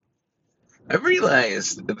I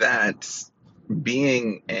realized that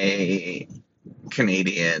being a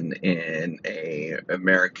Canadian in a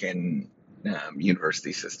American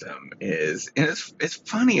university system and it's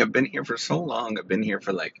funny. I've been here for so long. I've been here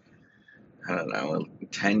for like I don't know,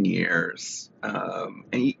 10 years,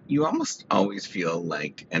 and you almost always feel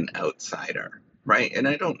like an outsider, right? And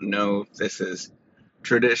I don't know if this is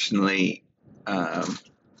traditionally um,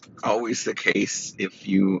 always the case if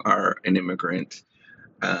you are an immigrant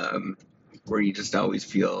um, where you just always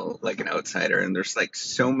feel like an outsider. And there's like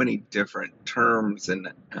so many different terms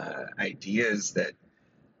and ideas that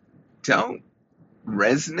don't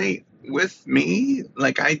resonate with me.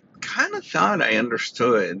 Like I kind of thought I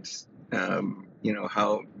understood,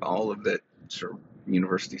 how all of the sort of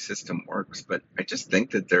university system works, but I just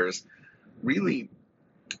think that there's really,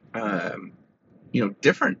 um,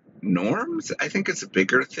 different norms. I think it's a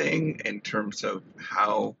bigger thing in terms of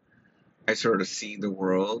how I sort of see the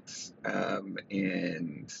world,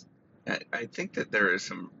 and I think that there is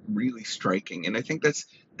some really striking, and I think that's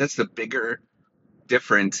the bigger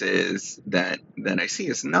difference is that I see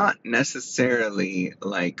is not necessarily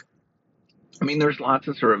like. I mean, there's lots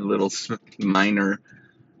of sort of little minor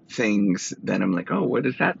things that I'm like, oh, what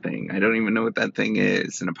is that thing? I don't even know what that thing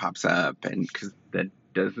is, and it pops up, and because that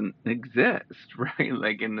doesn't exist, right?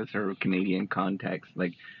 Like in the sort of Canadian context,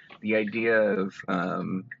 like the idea of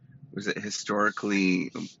was it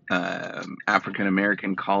historically African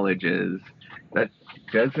American colleges that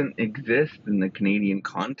doesn't exist in the Canadian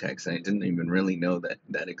context. I didn't even really know that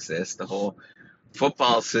that exists. The whole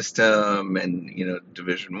football system and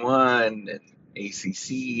Division 1 and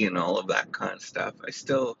ACC and all of that kind of stuff. I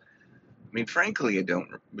mean, frankly, I don't.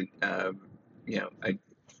 I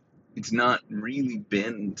it's not really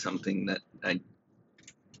been something that I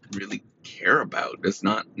really care about. It's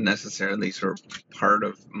not necessarily sort of part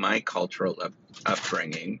of my cultural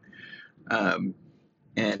upbringing. Um,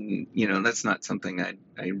 and that's not something I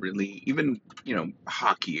really even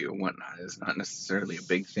hockey or whatnot is not necessarily a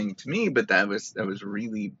big thing to me, but that was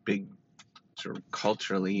really big sort of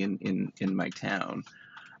culturally in my town.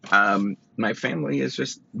 My family is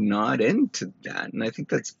just not into that, and I think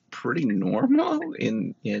that's pretty normal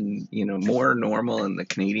in more normal in the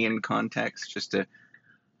Canadian context, just to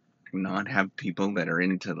not have people that are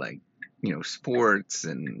into like sports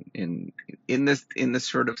and in this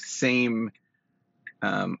sort of same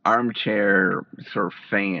armchair sort of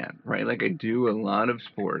fan, right? Like I do a lot of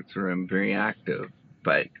sports, or I'm very active,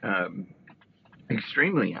 but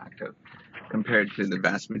extremely active compared to the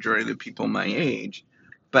vast majority of the people my age.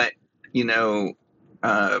 But you know,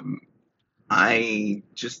 um, I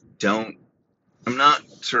just don't. I'm not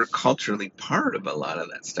sort of culturally part of a lot of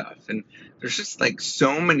that stuff, and there's just like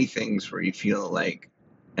so many things where you feel like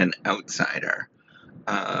an outsider,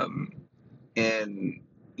 um, and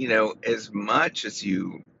as much as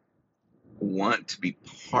you want to be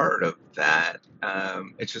part of that,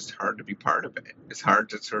 it's just hard to be part of it. It's hard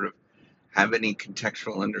to sort of have any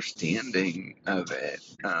contextual understanding of it,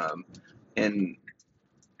 and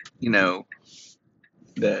you know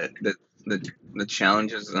the the the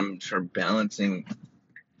challenges I'm sort of balancing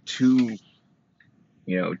two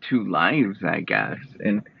two lives, I guess,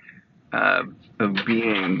 and of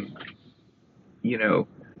being you know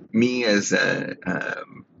me as a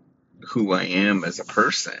who I am as a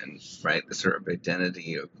person, right? The sort of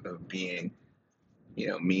identity of being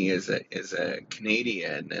me as a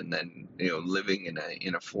Canadian, and then living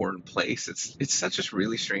in a foreign place. It's such a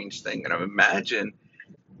really strange thing, and I imagine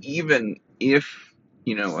even if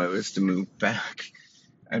I was to move back,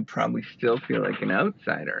 I'd probably still feel like an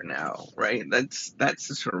outsider now, right? That's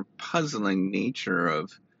the sort of puzzling nature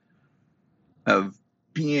of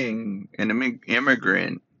being an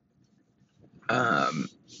immigrant, um,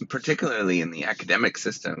 particularly in the academic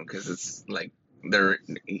system, because it's like there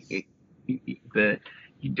the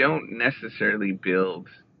you don't necessarily build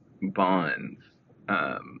bonds,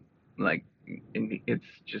 like it's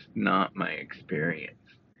just not my experience,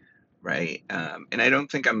 right? And I don't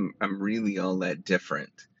think I'm really all that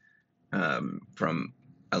different from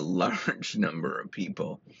a large number of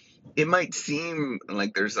people. It might seem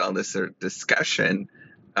like there's all this sort of discussion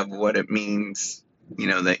of what it means,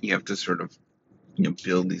 that you have to sort of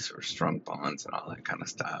build these sort of strong bonds and all that kind of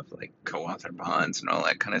stuff, like co-author bonds and all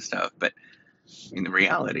that kind of stuff. But I mean, the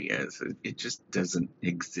reality is it just doesn't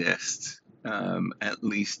exist, at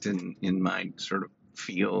least in my sort of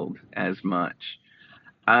field as much.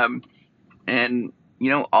 Um, and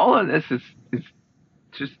all of this is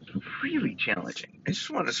just really challenging. I just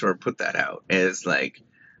want to sort of put that out as like,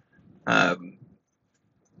 um,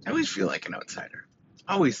 I always feel like an outsider,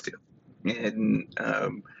 always do, and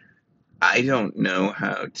I don't know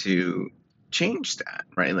how to. change that,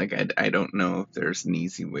 right? Like I don't know if there's an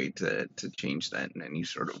easy way to change that in any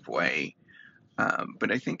sort of way.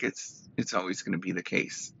 But I think it's always going to be the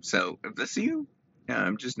case. So if this is you,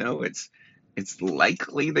 just know it's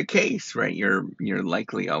likely the case, right? You're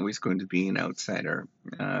likely always going to be an outsider,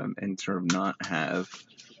 and sort of not have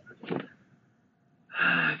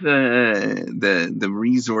the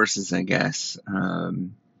resources, I guess,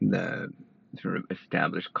 the sort of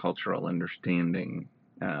established cultural understanding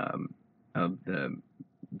of the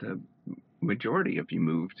majority if you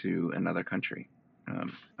move to another country. All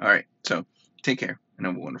right, so take care and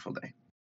have a wonderful day.